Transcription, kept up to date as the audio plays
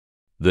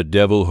The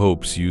devil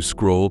hopes you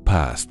scroll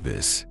past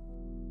this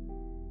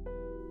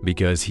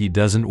because he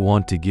doesn't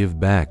want to give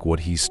back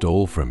what he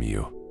stole from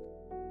you.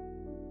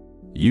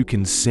 You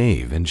can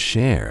save and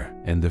share,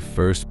 and the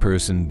first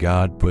person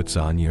God puts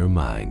on your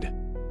mind.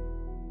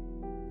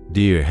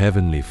 Dear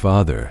Heavenly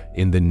Father,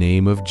 in the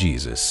name of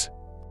Jesus,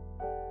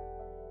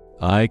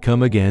 I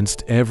come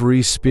against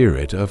every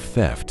spirit of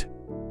theft,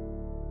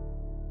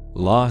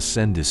 loss,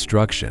 and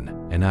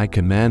destruction, and I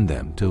command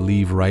them to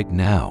leave right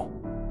now.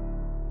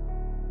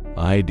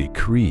 I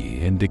decree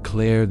and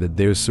declare that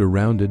they're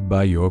surrounded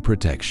by your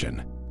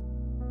protection,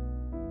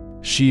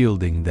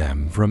 shielding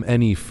them from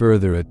any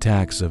further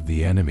attacks of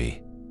the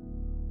enemy.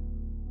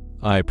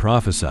 I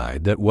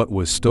prophesied that what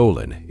was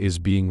stolen is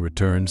being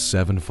returned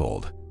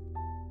sevenfold,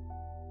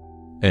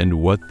 and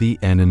what the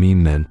enemy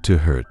meant to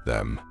hurt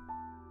them,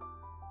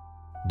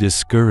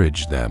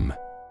 discourage them,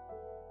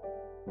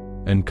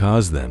 and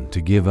cause them to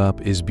give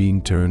up is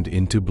being turned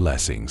into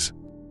blessings,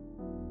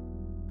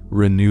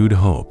 renewed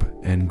hope,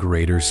 and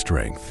greater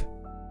strength.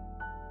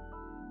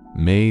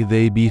 May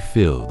they be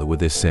filled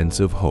with a sense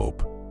of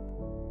hope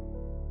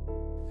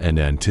and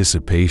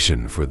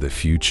anticipation for the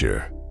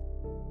future,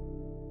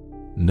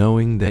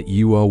 knowing that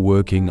you are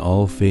working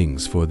all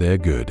things for their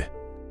good,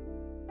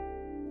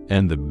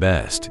 and the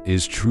best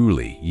is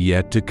truly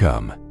yet to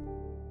come.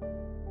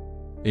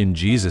 In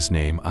Jesus'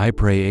 name I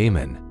pray,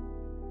 amen.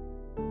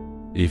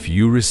 If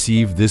you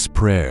receive this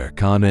prayer,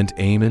 comment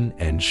amen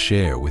and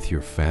share with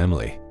your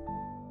family.